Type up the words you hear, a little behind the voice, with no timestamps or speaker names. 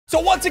So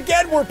once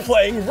again, we're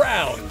playing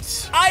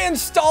rounds. I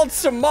installed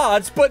some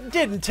mods, but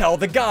didn't tell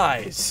the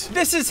guys.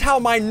 This is how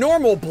my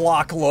normal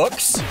block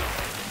looks.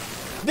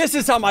 This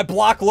is how my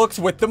block looks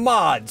with the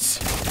mods.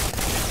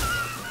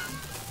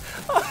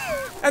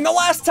 And the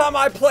last time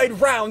I played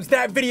rounds,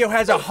 that video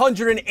has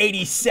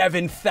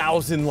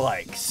 187,000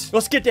 likes.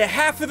 Let's get to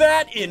half of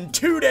that in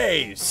 2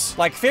 days.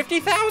 Like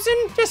 50,000?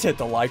 Just hit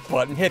the like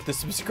button, hit the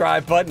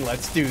subscribe button,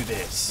 let's do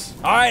this.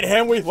 All right,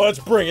 Henry, let's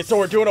bring it. So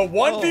we're doing a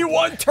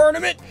 1v1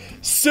 tournament.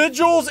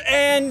 Sigils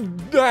and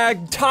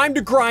Time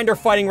to Grind are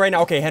fighting right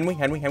now. Okay, Henry,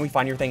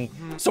 find your thingy.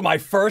 So my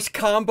first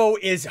combo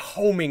is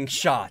homing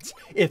shots.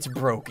 It's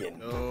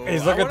broken.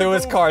 He's looking through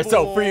his card.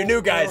 So for you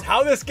new guys,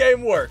 how this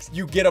game works,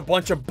 you get a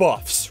bunch of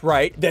buffs,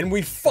 right? Then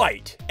we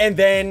fight. And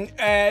then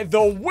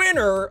the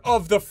winner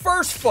of the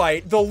first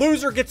fight, the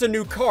loser gets a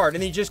new card.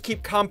 And you just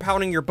keep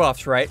compounding your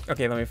buffs, right?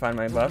 Okay, let me find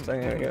my buffs. I'm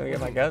gonna get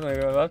my guys.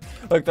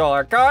 Look at all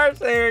our cards.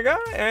 There you go.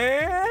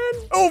 And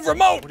oh,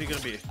 remote. What are you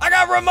gonna be? I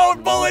got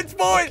remote bullets,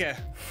 boys.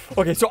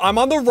 Okay, so I'm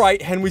on the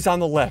right. Henry's on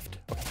the left.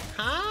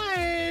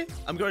 Hi.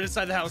 I'm going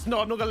inside the house. No,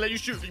 I'm not gonna let you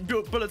shoot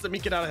bullets at me.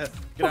 Get out of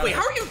here. Wait,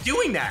 how are you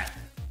doing that?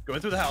 Going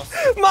through the house.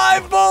 My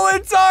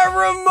bullets are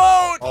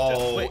remote.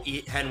 Oh,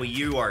 Henry,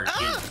 you are in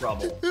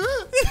trouble.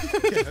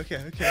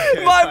 Okay.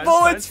 My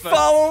bullets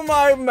follow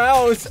my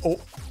mouse. Oh,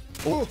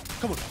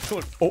 come on.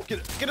 Oh.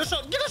 Get a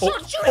shot.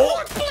 Shoot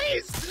it,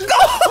 please.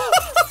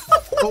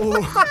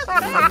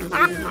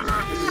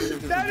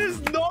 That is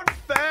not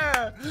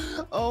fair.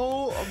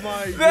 Oh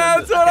my goodness.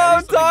 That's what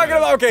I'm talking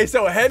about. Okay,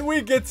 so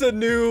Henry gets a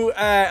new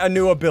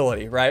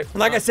ability, right?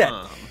 Like I said,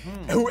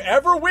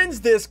 whoever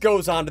wins this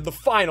goes on to the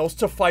finals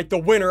to fight the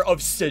winner of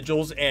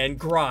Sigils and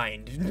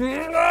Grind.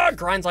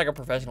 Grind's like a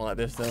professional at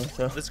this, though.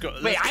 So. Let's go.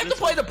 Wait, I have to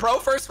play the pro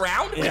first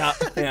round? Yeah.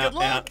 Good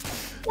luck.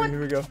 What?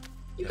 Here we go.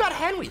 You got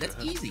Henry. That's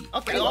easy.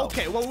 Okay.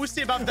 Well, we'll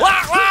see about that.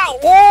 Wow!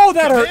 Whoa,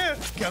 that hurt.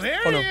 Come here,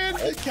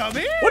 Ian. Come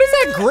here. What is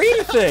that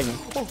green thing?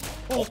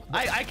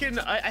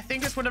 I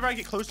think it's whenever I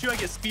get close to you, I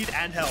get speed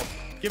and health.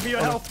 Give me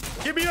your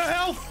health. Give me your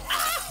health.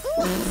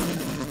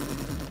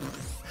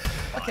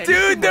 Okay,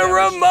 dude, the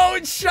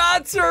remote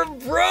shots are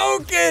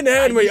broken,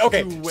 Henry.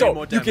 Okay,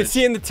 so you can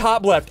see in the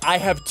top left, I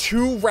have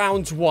 2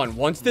 rounds won.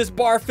 Once this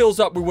bar fills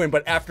up, we win.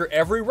 But after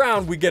every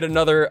round, we get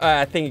another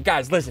thing.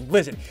 Guys,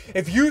 listen.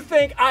 If you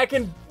think I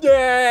can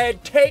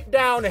take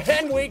down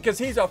Henry because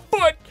he's a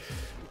foot,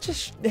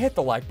 just hit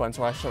the like button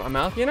so I shut my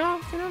mouth. You know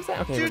what I'm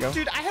saying? Okay, here we go.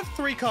 Dude, I have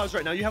 3 cards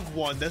right now. You have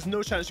 1. There's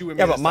no chance you win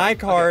me. Yeah, but my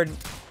card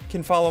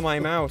can follow my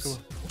mouse. Cool.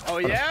 Oh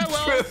yeah,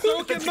 well,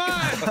 so can mine.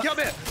 Come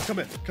here.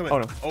 Oh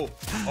no.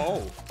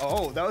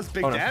 Oh, that was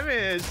big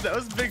damage. That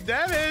was big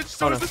damage.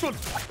 So is this one.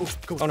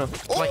 Oh no.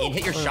 Come on, Ian,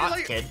 hit your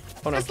shots, kid.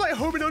 Oh no. It's like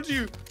homing onto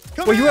you.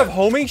 Wait, you have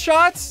homing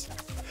shots?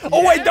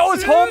 Oh wait,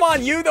 those home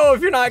on you though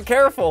if you're not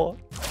careful.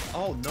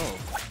 Oh no.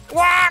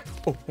 Whack!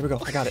 Oh, there we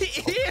go. I got it.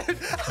 Ian,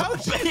 how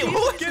did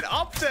you get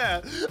up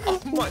there? Oh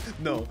my!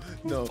 No.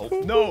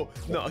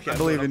 Okay, I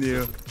believe in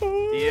you.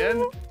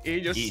 Ian,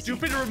 your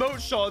stupid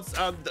remote shots.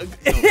 No.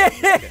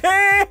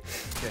 Okay,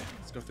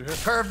 let's go through here.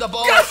 Curve the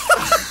ball.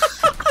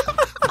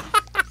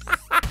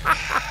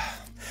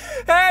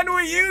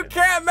 Henry, you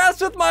can't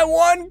mess with my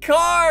 1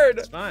 card.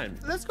 It's fine.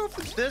 Let's go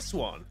for this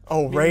one.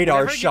 Oh,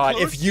 radar shot.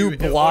 If you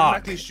block. It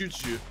automatically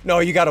shoots you. No,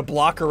 you got to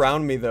block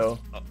around me though.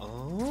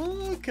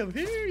 Oh, come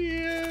here,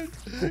 Ian.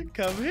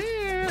 Come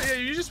here. Yeah,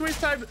 you just waste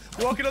time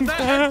walking on that.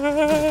 Come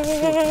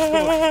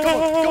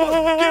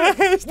on.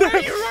 Get it. Where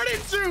are you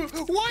running to?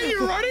 Why are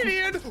you running,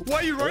 Ian? Why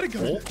are you running?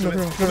 Come here.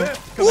 The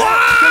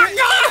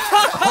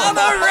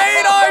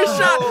radar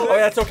shot. Oh,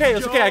 that's okay.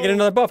 That's okay. I get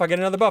another buff. Okay.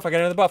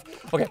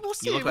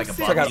 You look like a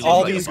So I got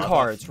all these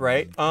cards,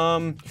 right?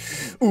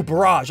 Ooh,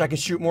 barrage. I can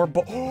shoot more.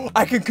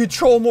 I can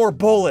control more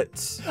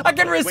bullets. I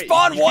can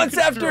respawn once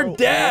after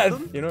death.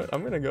 You know what?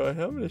 I'm gonna go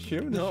ahead. I'm gonna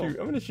shoot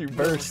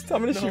burst.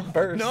 I'm gonna shoot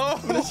burst. No.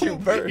 I'm gonna shoot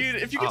burst. Dude,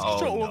 if you get to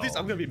control all of these,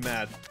 I'm gonna be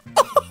mad.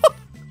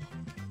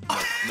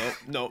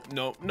 No.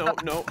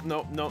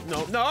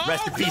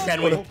 Rest in peace,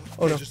 Henry.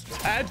 Oh no. Just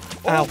add.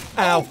 Ow.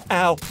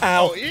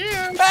 Oh,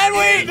 Ian.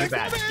 Henry! You're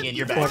bad. Ian,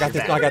 you're bad. Oh, I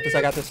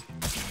got this.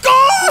 Go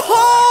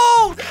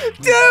home!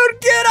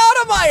 Dude, get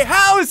out of my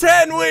house,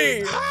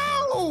 Henry!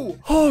 Ow!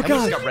 Oh, I God.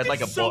 just got read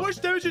like a So book.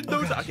 much damage in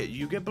those. Okay,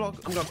 you get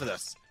blocked. I'm going for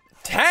this.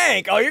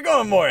 Tank? Oh, you're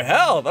going more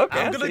health.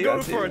 Okay. I'm gonna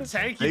go for a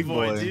tanky Big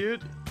boy, boy.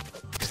 dude.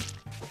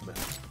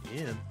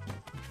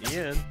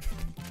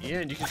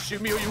 Ian, you can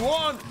shoot me all you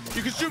want.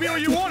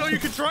 Or you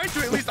can try to.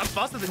 At least I'm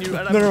faster than you,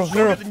 and I'm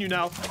stronger than you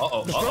now.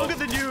 I'm stronger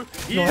than you.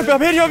 Ian.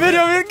 I'm hitting you.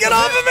 Get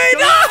off of me!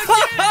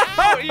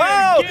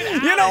 No!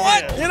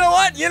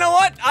 You know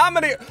what? I'm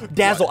gonna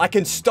Dazzle. I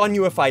can stun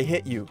you if I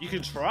hit you. You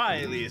can try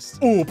at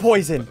least. Ooh,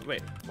 poison.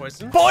 Wait,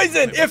 poison?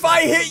 Poison! If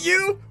I hit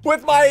you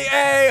with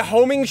my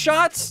homing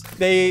shots,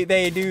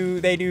 they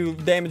do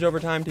damage over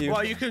time to you.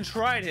 Well, you can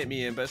try and hit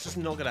me in, but it's just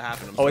not gonna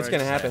happen. It's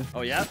gonna happen.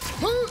 Oh yeah.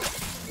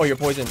 Oh, you're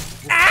poisoned.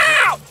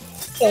 Ow!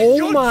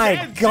 Oh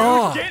my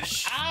gosh!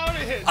 Get out of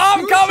here.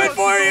 I'm coming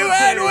for you,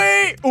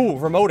 Henry! Ooh,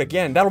 remote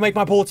again. That'll make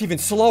my bullets even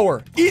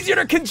slower. Easier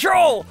to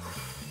control.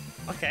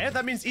 Okay,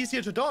 that means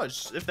easier to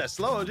dodge. If they're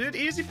slow, dude,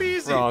 easy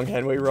peasy. Wrong,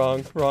 Henry,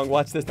 wrong.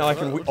 Watch this. Now I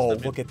can. Oh,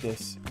 look at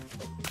this.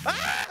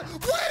 Ah!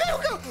 Where did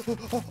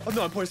you go? Oh,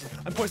 no, I'm poisoned.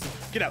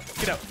 Get out,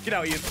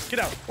 Ian. Get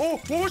out. Oh,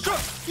 one more shot.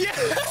 Yeah.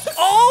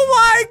 Oh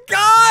my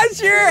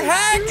gosh, you're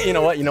hacked. You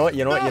know what? I'm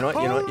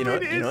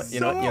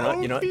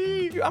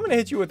gonna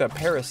hit you with a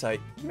parasite.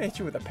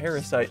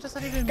 Does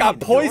that even Got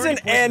mean? poison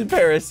and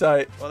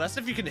parasite. Well, that's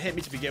if you can hit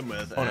me to begin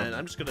with. Oh, no. And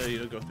I'm just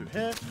gonna go through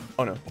here.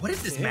 Oh no. What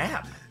is this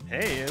map?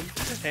 Hey, Ian.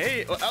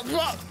 Hey.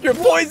 You're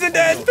poisoned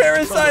and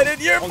parasited.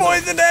 You're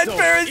poisoned and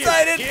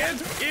parasited. Ian,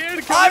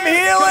 I'm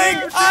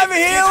healing. I'm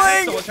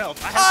healing.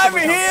 I'm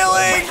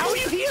healing. How are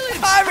you healing?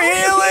 I'm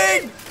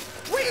healing.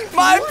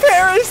 My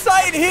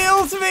parasite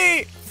heals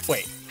me.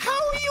 Wait. How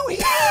are you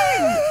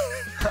healing?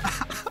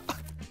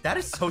 That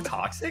is so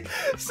toxic.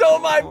 So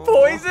my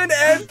poison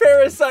and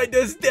parasite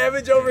does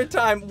damage over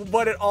time,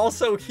 but it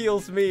also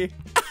heals me.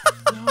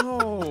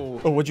 No.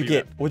 Oh, what'd you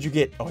get? What'd you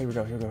get? Oh, here we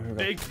go.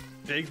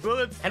 Big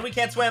bullets. And we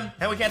can't swim.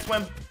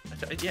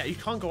 Yeah, you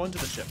can't go under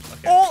the ship.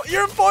 Okay. Oh,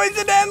 you're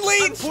poisoned and I'm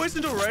leech.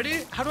 poisoned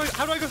already? How do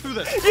I go through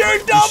this? You're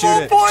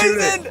double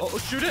poisoned. Oh,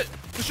 shoot it.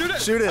 Shoot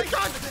it. My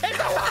God, it's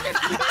not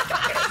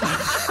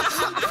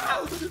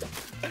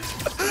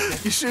working.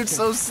 You shoot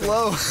so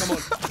slow.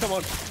 Come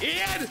on.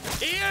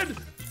 Ian!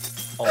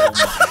 Oh my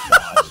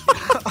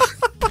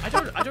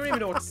gosh. I don't even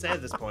know what to say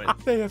at this point.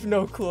 They have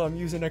no clue I'm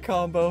using a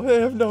combo.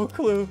 They have no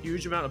clue.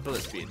 Huge amount of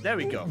bullet speed. There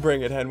we go.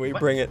 Bring it, Henry.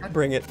 Bring it.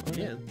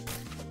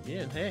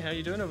 Ian, hey, how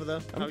you doing over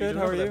there? I'm good.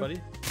 How are you?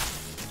 Buddy?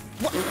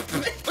 What?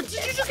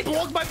 Did you just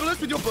block my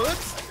bullets with your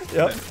bullets?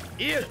 Yep.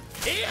 Ian!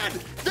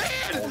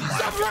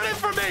 Stop running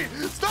from me!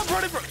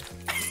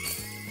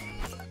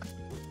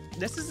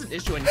 This is an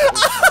issue.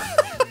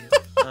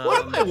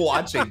 What am I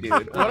watching, dude?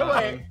 What am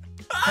I?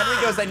 Henry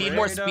goes, I need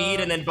more speed,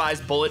 and then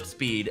buys bullet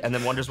speed, and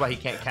then wonders why he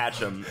can't catch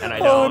him, and I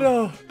don't.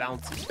 Oh no.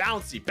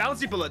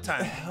 Bouncy bullet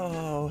time.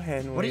 Oh,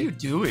 Henry. What are you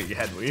doing,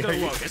 Henry?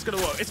 It's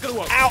gonna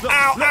work. Ow.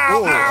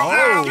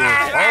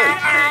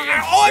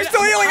 Oh, I'm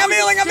still healing. I'm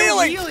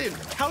healing.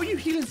 How are you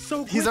healing so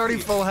quickly? He's already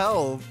full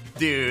health.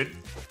 Dude.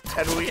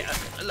 Henry.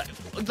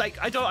 Like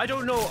I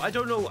don't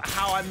know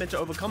how I'm meant to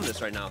overcome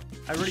this right now.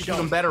 I really Shoot him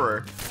don't.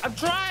 betterer. I'm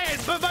trying,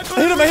 but my I hit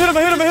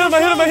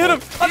him.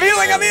 I'm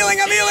healing.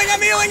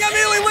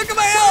 Look at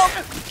my health.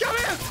 Come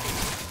here.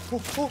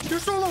 Oh, you're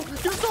so low.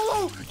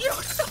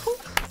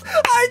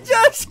 I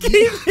just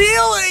keep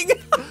healing.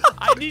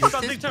 I need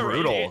something to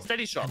brutal. radiate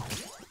steady shot.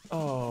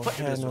 Oh,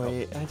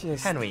 Henry.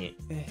 Henry.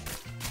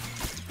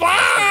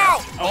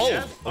 Wow.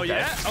 Oh okay.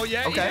 yeah.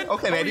 Okay, Ian.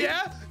 okay, maybe. Oh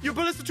yeah. Your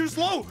bullets are too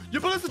slow.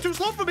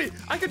 For me.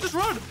 I can just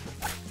run.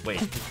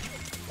 Wait.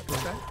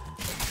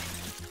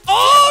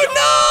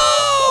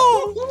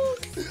 Oh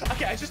no!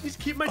 Okay, I just need to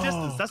keep my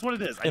distance. That's what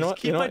it is. I You know just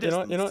what? keep my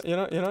distance.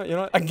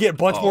 I can get a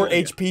bunch more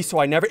HP, so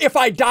I never. If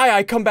I die,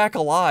 I come back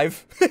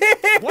alive.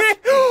 What?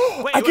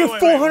 I get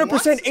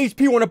 400%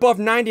 HP when above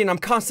 90, and I'm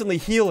constantly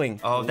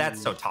healing. Oh,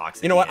 that's so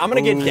toxic. You know what? I'm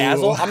gonna get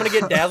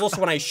dazzle. So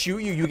when I shoot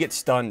you, you get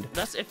stunned.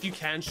 That's if you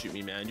can shoot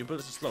me, man. Your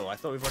bullets are slow. I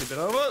thought we've already been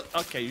over.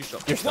 Okay, you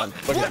shot. You're stunned.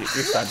 Look at you.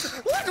 You're stunned.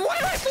 What? Why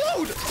am I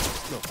slowed?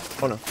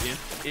 Oh no.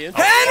 Ian.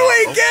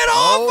 Henry, get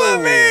off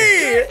of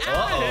me!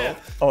 Uh-oh.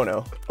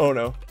 Oh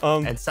no.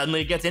 And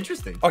suddenly it gets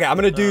interesting. Okay, I'm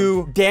gonna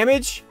do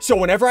damage. So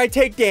whenever I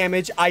take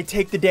damage, I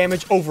take the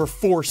damage over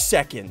 4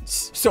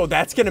 seconds. So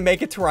that's gonna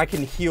make it to where I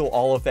can heal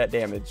all of that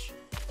damage.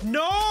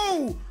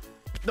 No.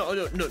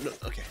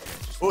 Okay.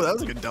 Oh, that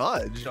was a good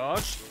dodge.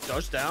 Dodge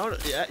down.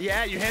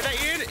 Yeah. You hear that,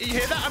 Ian? You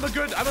hear that? I'm a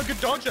good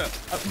dodger.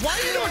 Why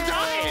are you not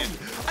dying?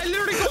 I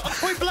literally got a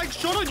point blank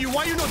shot on you.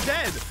 Why are you not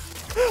dead?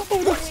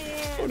 Oh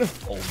no.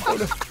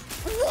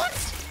 What?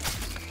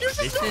 You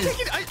just not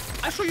taking.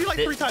 I shot you like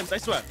 3 times. I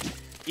swear.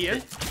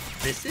 Ian.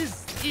 This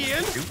is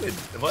Ian. stupid.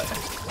 What?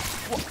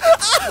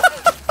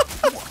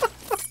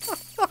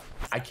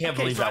 I can't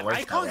believe that works.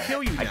 I can't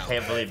kill you now. I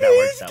can't believe that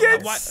works that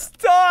Get well.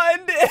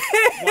 stunned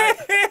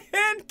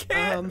and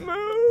can't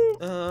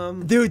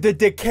move. Dude, the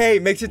decay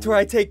makes it to where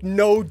I take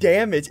no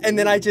damage, and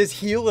then I just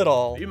heal it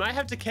all. You might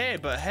have decay,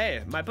 but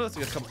hey, my bullets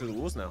are gonna come through the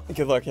walls now.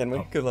 Good luck,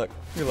 Henry. Good luck.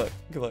 Here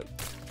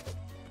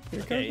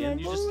Okay, Ian,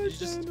 you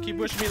just keep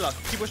wishing me luck.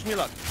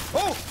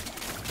 Oh!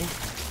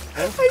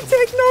 I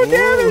take no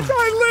damage.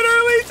 I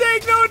literally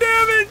take no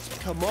damage.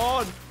 Come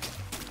on.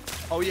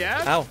 Oh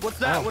yeah? Ow. What's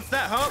that? Ow. What's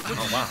that, huh?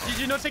 Oh, wow.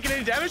 You're not taking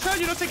any damage, huh?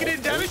 You're not taking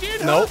any damage,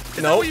 Ian? Nope. Is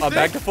that what you I'm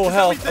back think? to full Is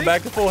that what you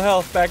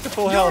health. think?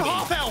 You're at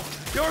half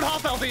health. You're at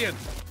half health, Ian.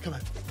 Come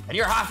on. And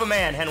you're half a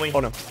man, Henry.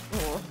 Oh no.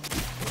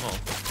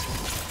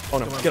 Oh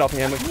no. Get off me,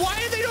 Henry.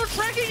 Why are they not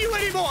tracking you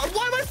anymore?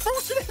 Why am I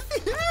frozen in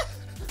the air?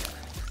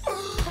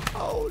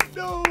 Oh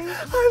no.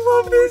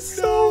 I love this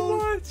so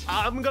much.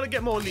 I'm gonna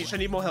get more leech. I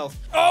need more health.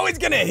 Oh, it's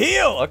gonna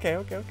heal. Okay.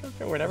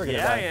 We're never gonna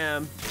Yeah, I die.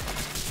 am.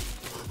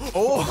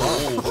 Oh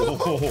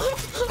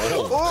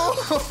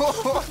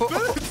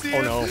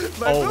no.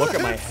 Oh, look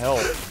at my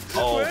health.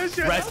 Where's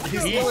your rest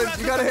health? in peace.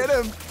 You gotta hit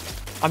him.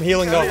 I'm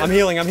healing though. Hit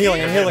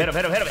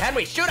him.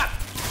 Henry, shoot up.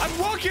 I'm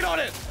working on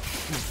it.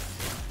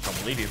 I don't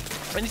believe you.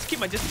 I need to keep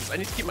my distance. I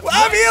need to keep my.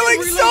 I'm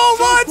healing so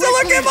much.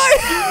 Look at my.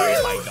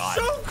 Oh my god.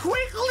 So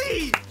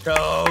quickly.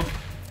 Choke.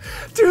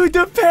 Dude,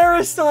 the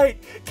parasite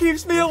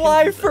keeps me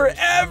alive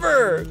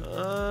forever.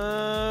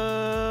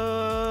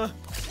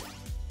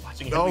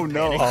 Oh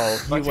no. Oh,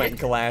 he went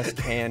glass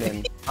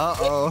cannon.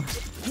 Uh-oh.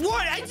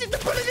 What? The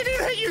bullet didn't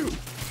even hit you.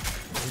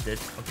 He did.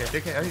 Okay,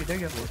 there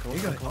you go.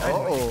 I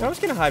Oh. was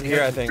gonna hide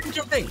here, I think.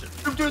 Jump through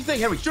the thing,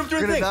 Henry. Jump through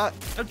You're the gonna thing.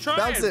 not. I'm trying.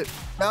 Bounce it.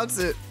 Bounce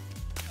it.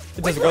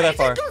 It doesn't go that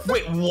far.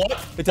 Wait,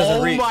 what? It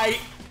doesn't reach. Oh my.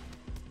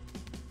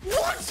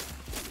 What?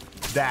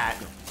 That.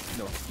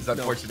 No, is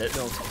unfortunate.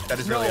 No. That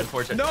is really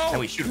unfortunate. No. And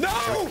we shoot him. No.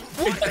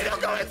 Why did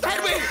you go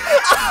inside me?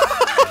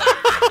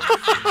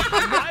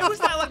 Why was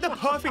that like the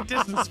perfect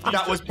distance?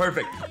 That was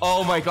perfect.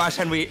 Oh my gosh,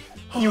 Henry.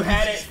 You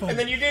had it, and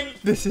then you didn't.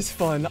 This is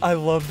fun. I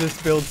love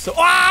this build so.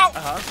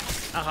 Ow!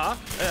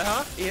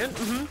 Ian.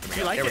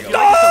 You like There we it? go. You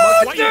like it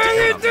so much? Why dang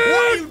you it, dead?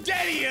 Why are you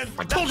dead, Ian?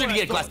 I told you to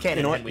get glass cannon.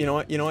 You know what? Henry. You know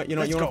what? You know what? You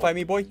know what? You Let's want go. to fight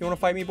me, boy? You want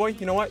to fight me, boy?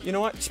 You know what? You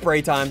know what?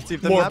 Spray time. See,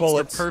 if the More maps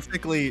bullets. are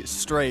perfectly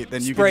straight,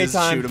 then you Spray can just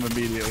time. shoot them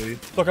immediately.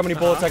 Look how many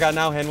bullets I got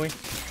now, Henry.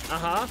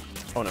 Uh-huh.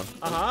 Oh no.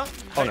 Uh-huh.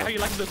 Oh, no. How you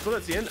liking those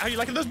bullets, Ian? How you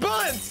liking those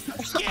bullets?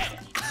 Yeah.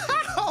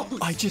 Ow!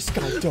 I just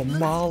got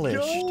demolished.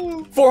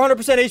 No. 400%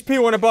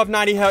 HP when above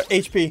 90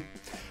 HP.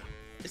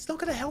 It's not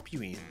gonna help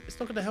you, Ian. It's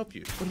not gonna help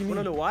you. What do you mean?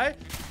 Wanna know why?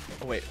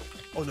 Oh wait.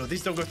 Oh no,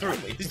 these don't go through.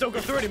 These don't go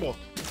through anymore.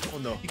 Oh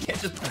no. You can't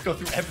just go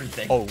through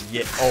everything. Oh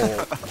yeah.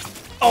 Oh.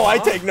 Oh, I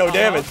take no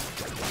damage.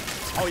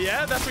 Oh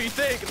yeah, that's what you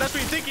think. That's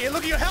what you think, Ian.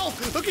 Look at your health.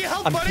 Look at your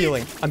health, I'm buddy.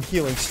 healing. I'm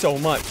healing so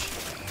much.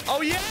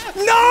 Oh yeah.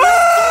 No!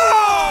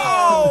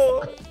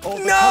 Oh,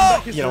 the No!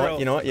 comeback is You know real. what?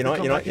 You know what? You know The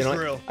what? You know what? comeback You know is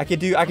what?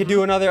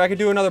 real. I could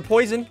do another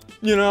poison.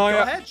 You know.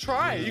 Go ahead,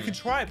 try it. You can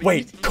try it. But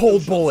you need to Wait, eat cold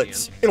those shots,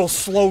 bullets. It'll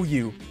slow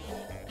you. Ian.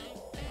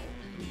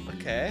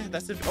 Okay,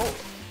 that's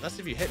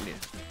if you hit me.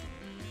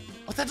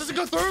 Oh, that doesn't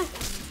go through.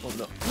 Oh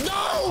no. No!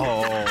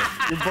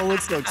 Oh, your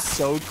bullets look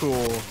so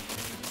cool.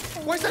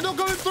 Why is that not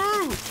going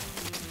through?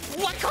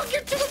 Why can't I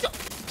get to the?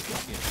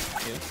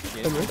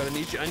 I'm gonna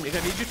need you. I'm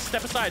gonna need you to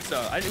step aside,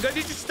 sir. I'm gonna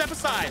need you to step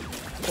aside.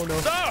 Oh no.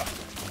 Sir!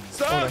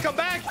 Sir, Oh, no. come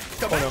back! Come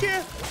Oh, back no.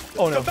 here!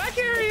 Oh no. Come back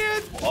here,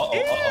 Ian! Uh-oh,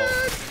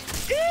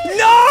 Ian!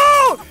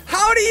 No!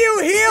 How do you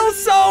heal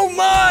so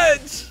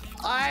much?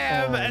 I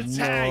am a No.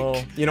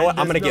 tank. You know what? and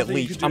I'm gonna there's get nothing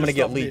you leech. can do I'm to gonna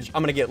get stop me. leech.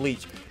 I'm gonna get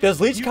leech. Does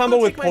leech You combo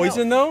go with take my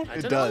poison though? I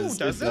It don't know,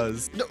 does, it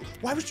does. No,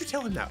 why would you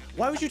tell him that?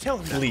 Why would you tell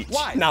him that? Leech.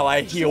 Why? Now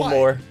I Just heal why?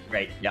 more.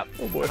 Right, yep.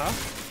 Oh boy. Huh?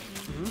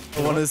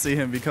 I want to see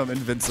him become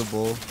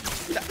invincible.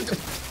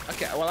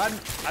 Okay, well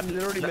I'm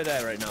literally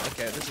midair right now.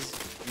 Okay, this is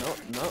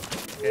no.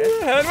 Okay,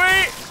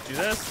 Henry! do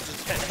this.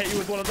 Just hit you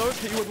with one of those.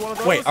 Hit you with one of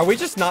those. Wait, are we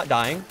just not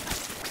dying?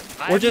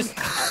 I'm- We're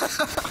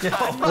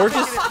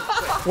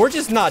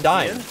just not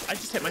dying. Ian, I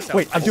just hit myself.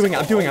 Wait, I'm doing it.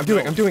 I'm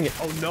doing it.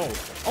 Oh no.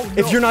 Oh no.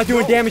 If you're not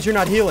doing no. damage, you're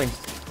not healing.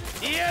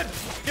 Ian,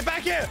 get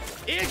back here.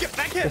 Ian, get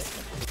back here.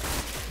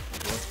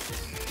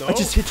 No. I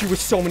just hit you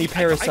with so many I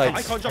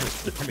parasites. can't jump.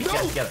 Henry, No.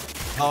 get together.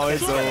 Oh,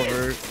 it's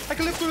over. I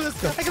can live through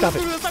this. I can stop live it,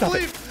 through this. I stop it.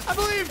 believe. I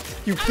believe.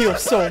 You heal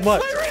so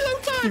much. My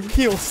reload time. You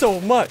heal so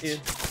much.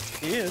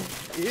 Ian.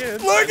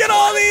 Look at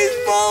all these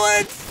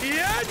bullets!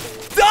 Ian.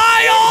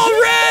 Die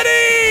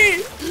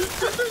already!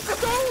 This is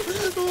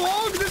so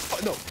long.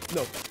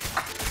 No.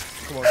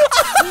 Come on.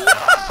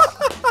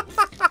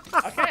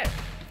 Okay.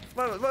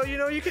 Well, you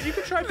know, you could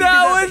try.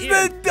 That was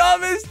the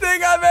dumbest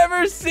thing I've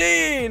ever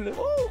seen!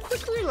 Oh,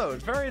 quick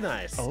reload. Very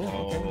nice.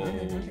 Oh.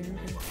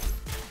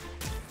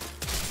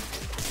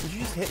 Did you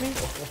just hit me?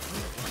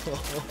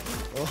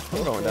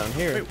 I'm going down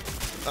here.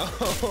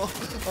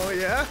 Oh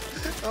yeah.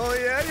 Oh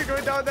yeah. You're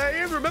going down there,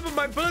 Ian. Remember,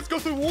 my bullets go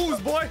through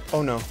walls, boy.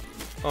 Oh no.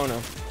 Oh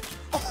no.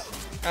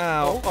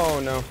 Ow. Oh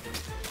no.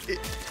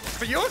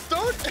 For yours,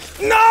 don't.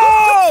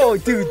 No!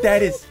 Dude,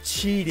 that is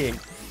cheating.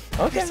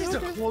 Okay. This is a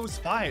close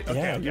fight. Okay,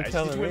 Yeah, okay. you're I just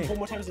telling need to win me. 4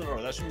 more times in a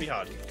row. That shouldn't be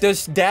hard.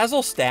 Does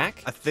Dazzle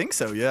stack? I think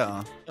so,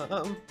 yeah.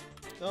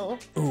 No.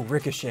 Ooh,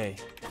 Ricochet.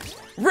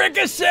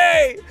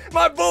 Ricochet!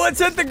 My bullets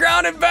hit the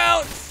ground and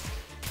bounce!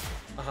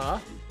 Uh-huh.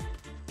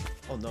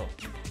 Oh no.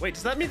 Wait,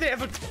 does that mean they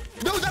ever?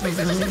 No, that means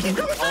they just keep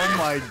going. Oh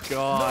my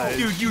god.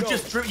 Dude, you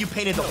you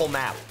painted the whole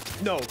map.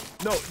 No.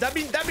 That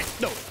means that means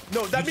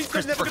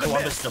they're never gonna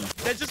miss.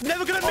 They're just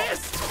never gonna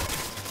miss.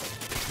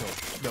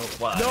 No.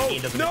 Well, No, he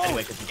doesn't no. miss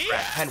anyway because he's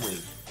trash. Henry.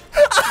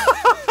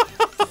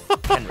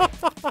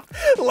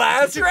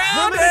 Last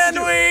round,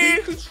 Henry!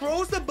 He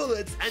controls the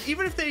bullets, and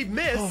even if they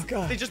miss, Oh,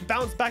 God. they just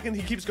bounce back and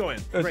he keeps going.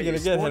 What's he gonna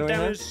get, More Henry,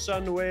 huh? damage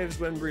sun waves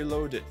when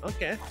reloaded.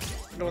 Okay.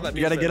 I know what that means.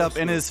 You gotta then. get up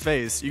in his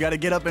face. You gotta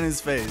get up in his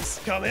face.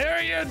 Come here,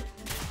 Ian.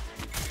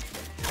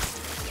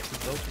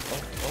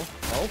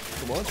 Oh,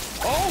 come on.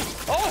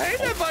 Oh, hey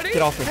there, buddy.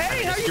 Get off me.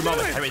 Hey, how This is you your doing?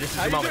 moment, Henry. This is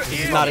How your you moment. doing?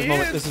 This is not his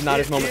moment. This is not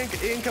his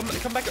moment. Ian,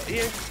 come back.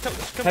 Ian, come.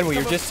 Henry,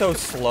 you're come just so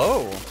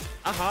slow.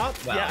 Uh-huh.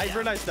 Well, yeah, I yeah.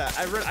 realized that.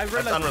 I realized.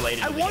 That's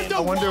unrelated I to the wonder, game.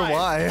 I wonder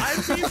why.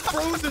 I'm being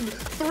frozen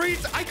 3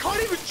 I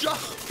can't even jump.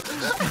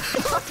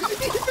 I can't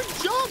even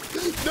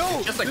jump.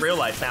 No. Just like real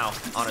life now,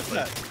 honestly.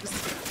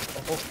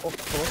 Oh,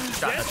 come on.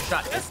 Shot, Yes,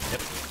 shot. yes.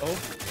 Yep. Oh,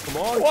 come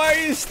on. Why are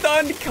you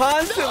stunned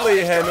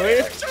constantly,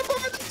 Henry? Jump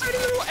over this tiny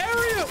little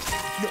area.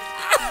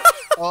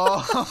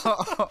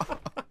 Oh.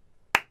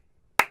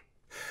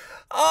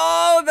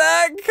 Oh,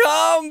 that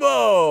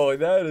combo!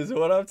 That is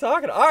what I'm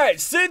talking about. All right,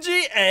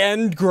 Siggy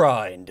and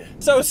Grind.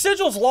 So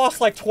Sigil's lost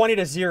like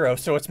 20-0,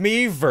 so it's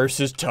me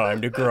versus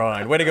Time to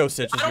Grind. Way to go,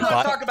 Sigil. I don't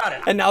want to talk about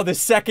it. And now the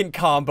second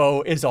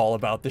combo is all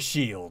about the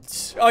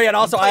shields. Oh yeah, and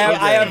also I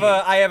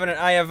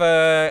have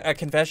a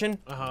confession.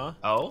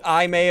 Oh.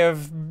 I may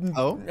have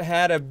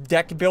had a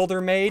deck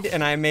builder made,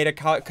 and I made a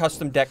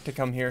custom deck to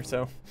come here.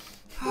 So.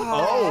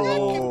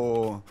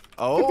 Oh.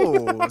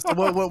 Oh. So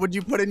what would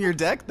you put in your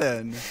deck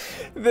then?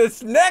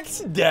 This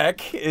next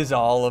deck is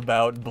all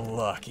about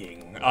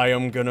blocking. I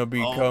am gonna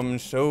become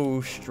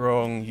so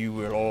strong you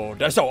will all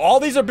die. So all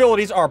these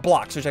abilities are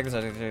blocks. So check this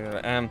out.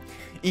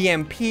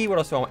 EMP, what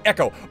else do I want?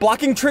 Echo.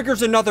 Blocking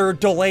triggers another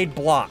delayed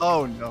block.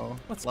 Oh no.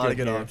 What's a lot of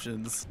good here?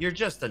 Options. You're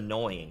just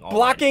annoying.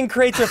 Blocking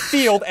creates a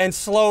field and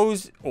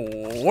slows.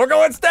 Oh, we're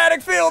going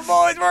static field,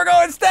 boys. We're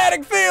going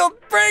static field.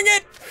 Bring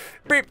it.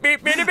 Beep,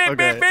 beep, beep, beep, beep,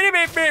 beep,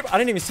 beep, beep. I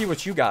didn't even see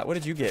what you got. What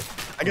did you get?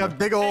 I got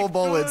big old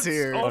bullets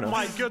here. Oh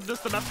my goodness,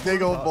 the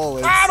big old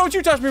bullets. Ah, don't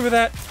you touch me with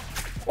that.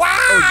 Wow.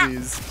 Oh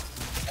jeez.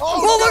 Oh,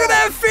 look at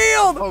that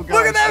field. Oh, gosh.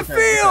 Look at that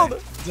field.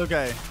 Okay. It's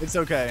okay. It's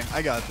okay.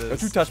 I got this.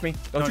 Don't you touch me.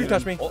 Don't you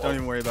touch me. Don't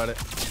even worry about it.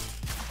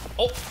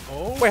 Oh.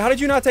 Wait, how did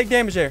you not take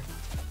damage there?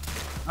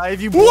 If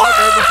you block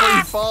right before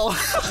you fall.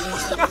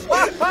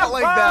 Not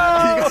like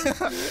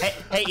that.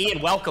 Hey,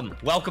 Ian, welcome.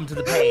 Welcome to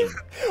the pain.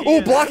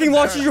 Oh, blocking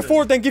launches your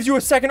forward, then gives you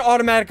a second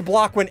automatic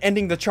block when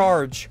ending the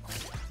charge.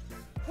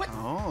 What?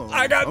 Oh.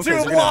 I got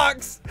so two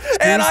blocks,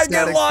 and I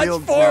get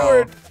launched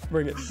forward.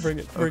 Bring it, bring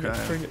it, bring it,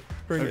 bring it,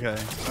 bring it.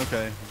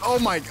 Okay. Oh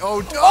my.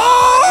 Oh.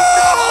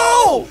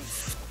 Oh!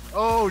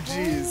 Oh,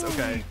 jeez.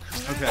 Okay.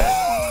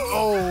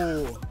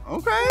 Oh.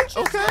 Okay.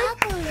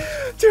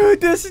 Dude,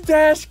 this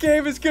dash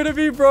game is gonna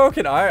be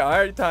broken. All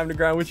right, time to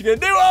grind. What you gonna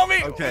do,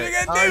 homie? Okay. What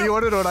you gonna do? You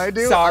wanna know what I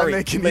do? Sorry. I'll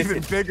make an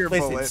even bigger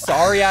bullet.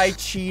 Sorry I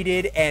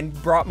cheated and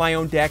brought my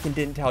own deck and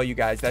didn't tell you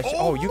guys. That's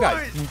you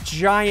got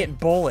giant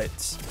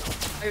bullets.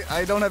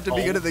 I don't have to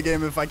be good at the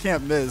game if I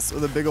can't miss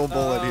with a big old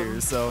bullet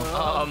here, so.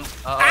 Ow!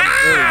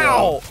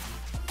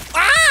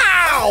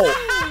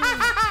 Ow!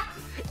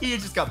 You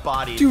just got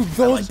bodied. Dude,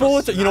 those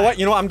bullets are, you know what?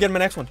 I'm getting my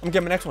next one. I'm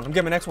getting my next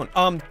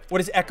one. What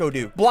does Echo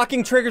do?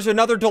 Blocking triggers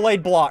another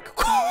delayed block.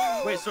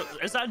 Wait, so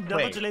is that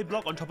another delayed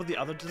block on top of the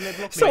other delayed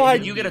block? So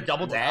Did you get a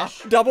double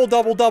dash? Double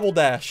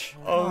dash.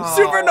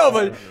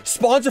 Supernova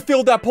spawns a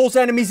field that pulls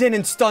enemies in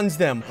and stuns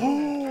them.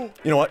 You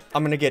know what?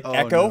 I'm gonna get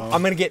Echo. No.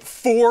 I'm gonna get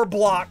 4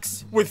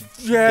 blocks with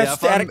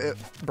static.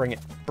 Bring it.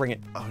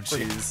 Oh,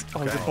 jeez.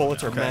 Oh, your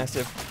bullets are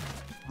massive.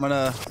 I'm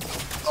gonna.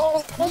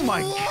 Oh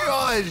my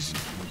gosh.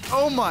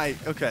 Oh my.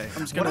 Okay.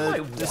 I'm just gonna.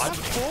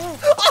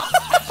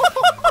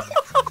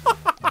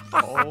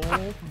 Oh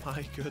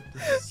my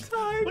goodness.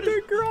 Time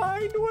to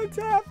grind. What's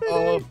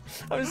happening?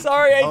 I'm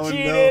sorry I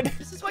cheated. No.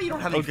 This is why you don't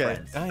have any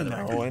friends. I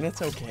know, and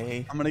it's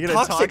okay. I'm gonna get a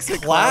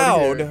toxic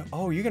cloud. here.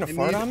 Oh, you're gonna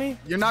fart on me?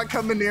 You're not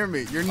coming near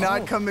me. You're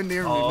not coming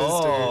near me,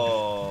 mister.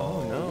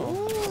 Oh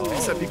no.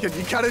 Except you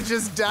gotta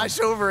just dash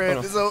over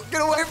it. So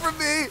get away from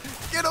me.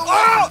 Get away.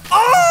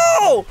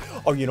 Oh,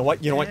 you know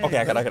what? Okay,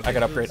 I got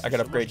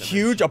upgrade.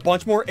 Huge, a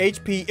bunch more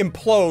HP,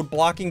 implode,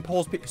 blocking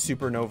pulls,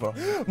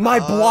 supernova. My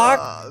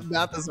block.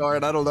 Math is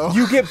hard. I don't know.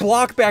 You get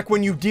block back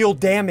when you deal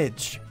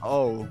damage.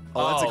 Oh,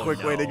 that's a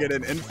quick way to get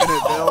an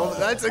infinite build.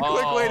 That's a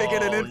quick way to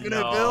get an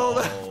infinite build.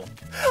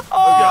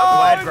 I'm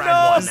glad Grind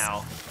won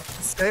now.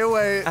 Stay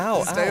away.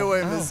 Stay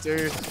away,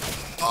 mister.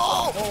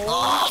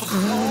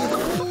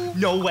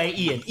 No way,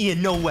 Ian.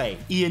 Ian, no way.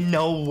 Ian,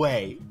 no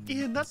way.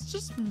 Ian, that's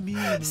just mean,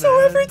 man. So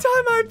every time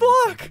I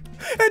block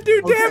and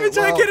do damage,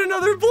 I get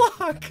another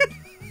block.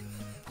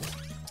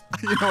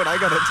 You know what I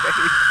gotta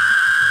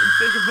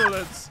Bigger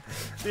bullets.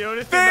 The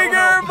only thing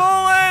Bigger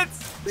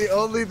bullets. take? The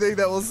only thing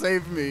that will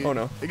save me. Oh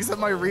no. Except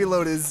my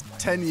reload is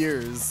 10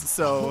 years,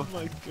 so. Oh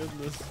my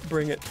goodness.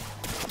 Bring it.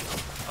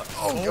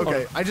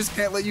 Okay, I just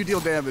can't let you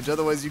deal damage,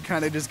 otherwise you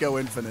kind of just go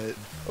infinite.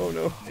 Oh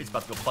no. He's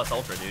about to go plus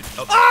ultra, dude.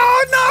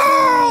 Oh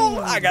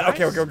no! I got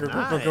okay.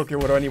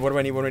 What do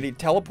I need?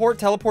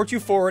 Teleport you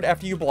forward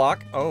after you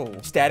block. Oh.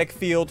 Static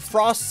field,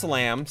 frost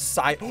slam,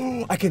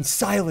 I can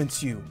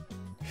silence you.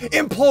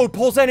 Implode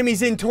pulls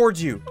enemies in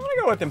towards you. I'm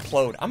gonna go with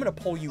implode. I'm gonna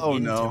pull you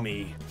into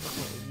me.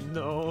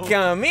 No.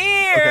 Come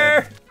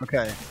here.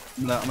 Okay.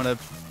 I'm gonna.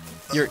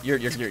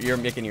 You're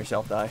making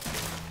yourself die.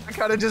 I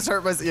kind of just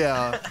hurt myself.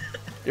 Yeah.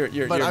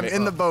 But I'm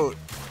in the boat.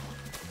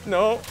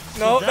 No,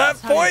 that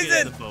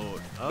poison!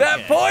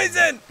 That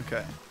poison!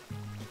 Okay.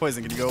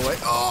 Poison, can you go away?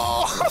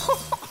 Oh!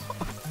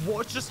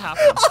 What just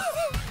happened?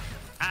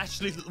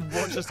 Ashley,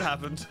 what just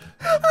happened?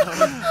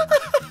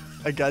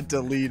 I got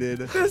deleted.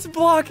 This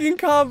blocking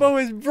combo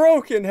is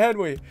broken,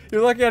 Henry.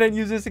 You're lucky I didn't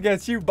use this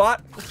against you,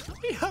 bot.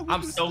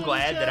 I'm so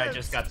glad that I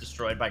just got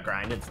destroyed by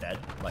Grind instead.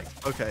 Like,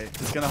 okay,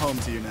 it's gonna home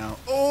to you now.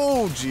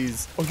 Oh,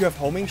 jeez. Oh, you have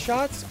homing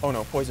shots? Oh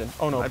no, poison.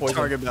 Oh no, poison.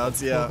 Target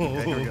bounce, yeah.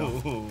 Okay, here we go.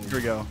 Here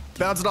we go.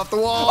 Bounce it off the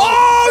wall.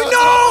 Oh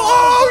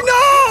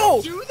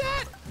no! Oh no! Do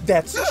that?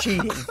 That's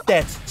cheating.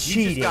 That's You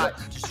cheating. just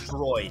got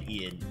destroyed,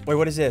 Ian. Wait,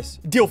 what is this?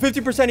 Deal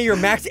 50% of your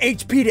max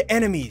HP to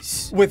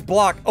enemies with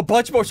block. A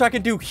bunch more, so I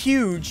can do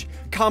huge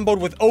comboed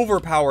with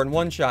overpower and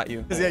one-shot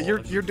you. Yeah,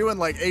 you're doing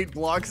like 8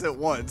 blocks at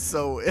once,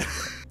 so.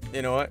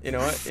 You know what? You know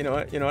what? You know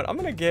what? You know what? I'm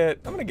gonna get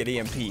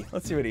EMP.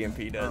 Let's see what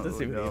EMP does. Let's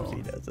see what no.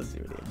 EMP does. Let's see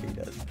what EMP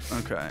does.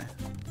 Okay.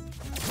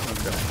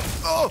 Okay.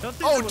 Oh,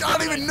 I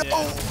don't even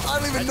know. I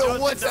don't even know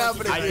what's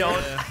happening. I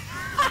don't.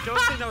 I don't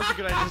think that was a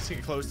good idea to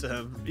get close to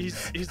him.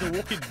 He's a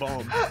walking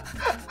bomb.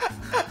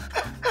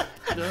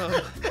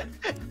 No.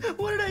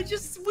 What did I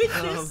just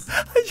witness?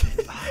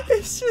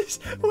 It's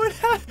just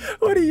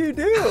what do you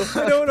do?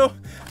 I don't know.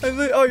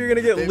 Oh, you're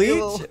gonna get Maybe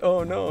leech?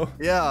 Oh no.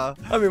 Yeah.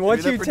 I mean,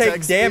 once Maybe you that take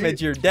protects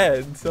damage, me. you're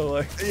dead. So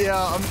like. Yeah,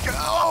 I'm.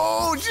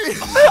 Oh, jeez.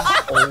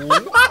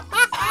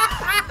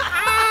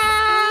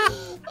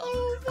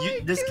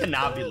 This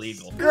cannot be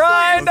legal.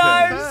 Grind, Okay.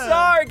 I'm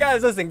sorry,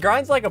 guys. Listen,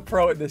 Grind's like a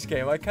pro at this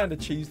game. I kind of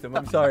cheesed him.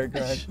 I'm sorry,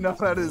 Grind. No,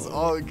 that is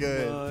all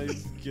good. My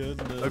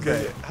goodness.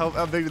 Okay,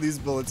 how big do these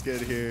bullets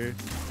get here?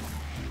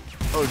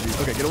 Oh,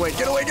 geez. Okay, get away,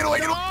 get away, get away,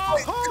 get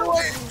away, get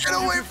away, get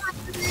away from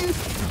me.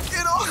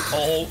 Get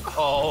away.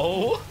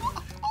 Oh.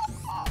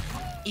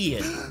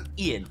 Ian.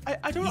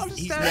 I don't understand.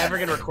 He's never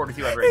gonna record with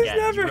you ever He's again.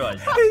 You never.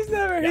 realize that? He's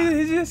never. Yeah.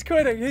 He's just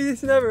quitting.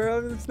 He's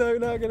never. It's not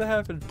gonna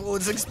happen.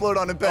 Bullets explode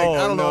on a peg. Oh,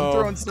 I don't know. no. I'm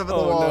throwing stuff at the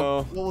Oh, wall.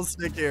 no. What will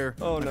stick here?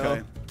 Oh, no.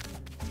 Okay.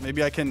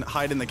 Maybe I can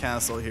hide in the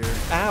castle here.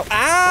 Ow!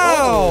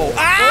 Ow!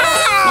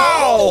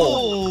 Ow!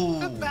 Oh.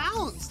 The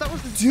bounce. That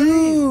was insane.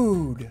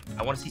 Dude!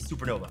 I want to see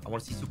Supernova.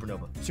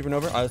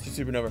 Supernova? Alright, let's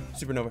do Supernova.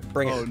 Supernova.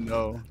 Bring it. Oh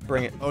no.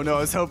 Bring it. Oh no, I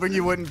was hoping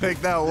you wouldn't pick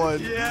that one.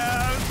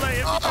 Yeah, I was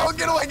like, Oh,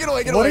 get away, get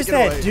away, get What away, does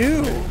get that away.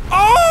 do?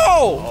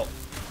 Oh!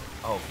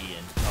 Oh,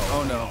 Ian.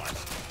 Oh no.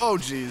 Oh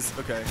jeez.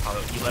 Okay.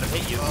 Oh, you let him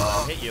hit you. You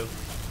let him hit you.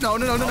 No,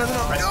 no, no, no, no, no,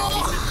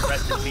 no.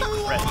 Rest in peace.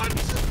 Rest in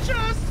peace.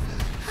 just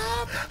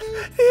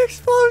The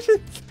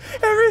explosions!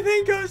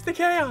 Everything goes to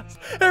chaos.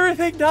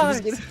 Everything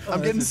dies.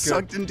 I'm getting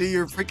sucked into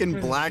your freaking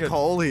black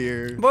hole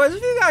here. Boys,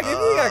 if you got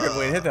good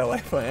win, hit that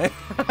like button.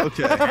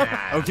 Okay.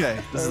 Okay.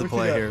 This is the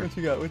play here. What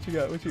you got? What you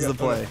got? What you This is got?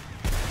 the play.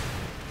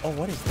 Oh,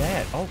 what is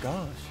that? Oh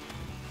gosh.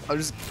 I'll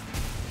just.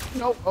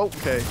 No. Oh,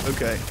 okay.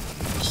 Okay.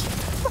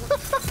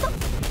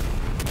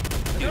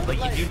 Dude,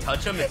 like if you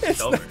touch him, it's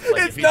just over.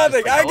 Like, It's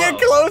nothing. I get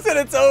close and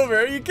it's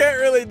over. You can't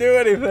really do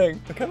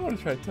anything. I kind of want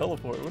to try to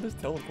teleport. What does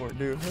teleport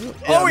do? Yeah,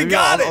 Oh, we maybe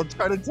got I'll it.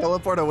 try to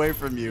teleport away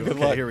from you. Good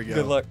Okay, luck. here we go.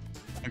 Good luck.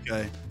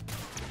 Okay.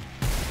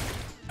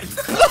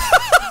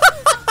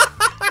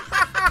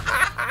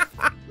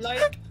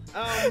 like,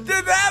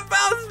 Did that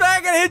bounce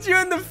back and hit you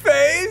in the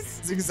face?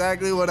 That's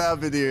exactly what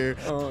happened here.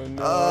 Oh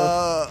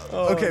no.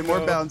 Okay, more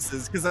no.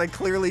 bounces, because I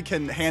clearly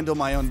can handle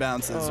my own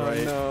bounces, Oh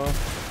right? no.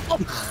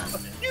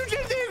 you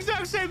did the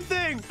exact same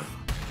thing.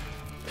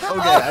 Okay,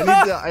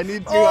 I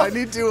need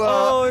to,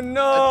 Oh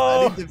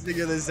no. I need to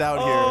figure this out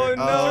Oh, here.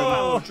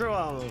 no. Drill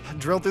out.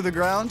 Drill through the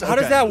ground? How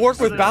does Okay. that work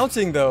with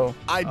bouncing though?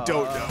 I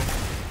don't know.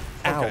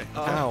 Ow. Okay.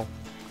 Ow.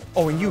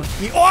 Oh, and you.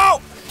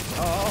 Oh!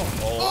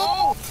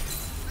 Oh!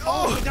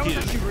 Oh, that was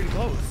actually really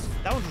close.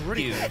 That was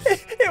really close.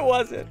 It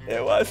wasn't.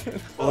 It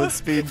wasn't. Bullet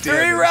speed 3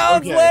 damage.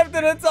 rounds Okay. left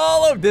and it's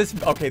all of this.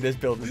 Okay, this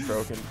build is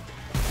broken.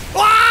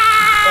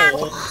 Ah!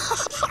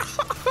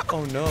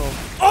 Oh no.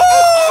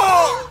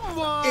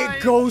 Oh!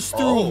 It goes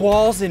through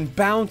walls and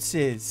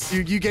bounces.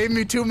 You gave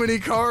me too many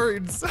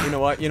cards. You know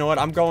what? You know what?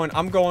 I'm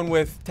going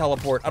with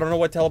teleport. I don't know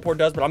what teleport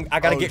does, but I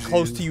gotta Oh, get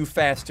close geez. to you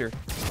faster.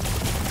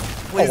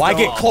 Please I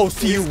get don't. close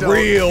to you Please don't.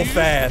 real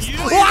fast. Please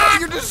Ah! don't.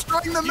 You're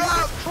destroying the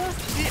map.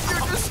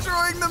 You're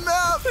destroying the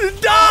map.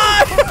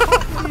 Die!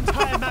 The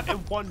entire map in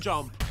one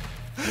jump.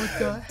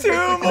 2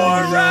 more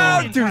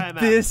rounds. Dude, Time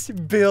out. this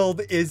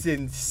build is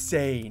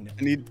insane.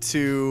 I need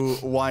to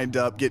wind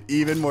up, get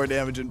even more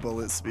damage and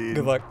bullet speed.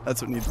 Good luck.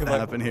 That's what needs Good to luck.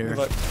 happen here. Good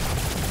luck.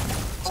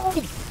 Oh,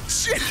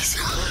 jeez.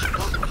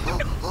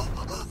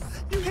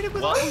 You hit it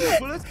with all your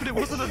bullets, but it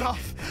wasn't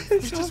enough. It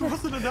just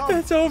wasn't enough.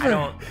 It's over.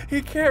 don't-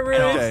 He can't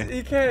really. Okay.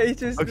 He can't. He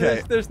just.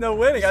 Okay. There's no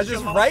winning. I This is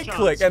just your last right chance,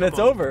 click and come it's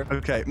on. over.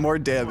 Okay, more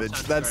damage.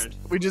 Sounds That's great.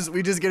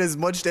 we just get as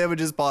much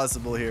damage as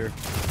possible here.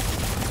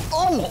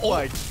 Oh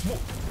my!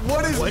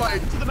 What is my?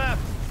 To the map.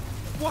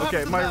 What Okay,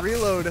 happened to my the map?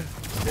 reload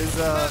is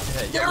Yeah,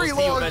 very we'll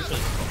see you long. eventually.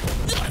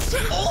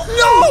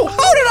 No!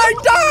 How did I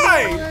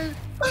die?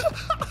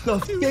 The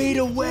fade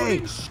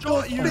away.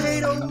 Shot you.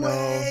 Fade No.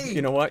 away.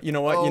 You know what? You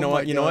know what? Oh You know my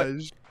what? You know what?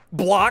 gosh.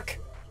 Block.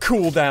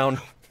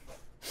 Cooldown.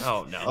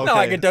 Oh no. Okay. Now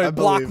I can do I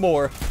block believe.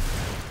 more.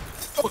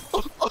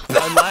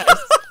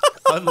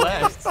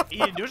 Unless.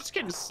 Ian, you're just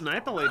getting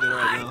sniper-lated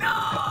right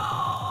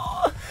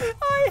now.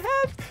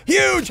 I have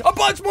huge. A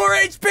bunch more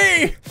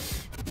HP.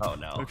 Oh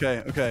no.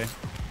 Okay, okay.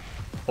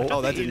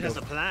 Oh, that Ian didn't has go.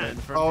 a plan.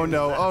 For Oh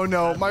no! that. Oh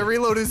no! My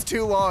reload is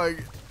too long.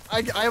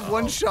 I have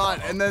one shot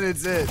and then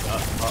it's it.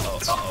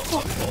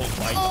 Oh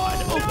my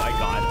god. Oh my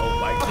god. Oh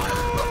my god.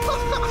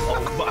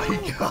 Oh my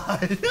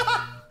god.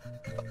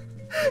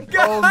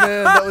 Oh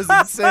man, that was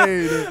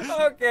insane.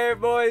 Okay,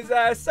 boys.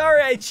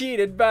 Sorry I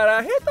cheated,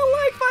 but hit the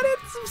like button,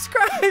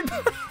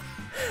 subscribe.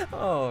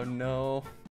 Oh no.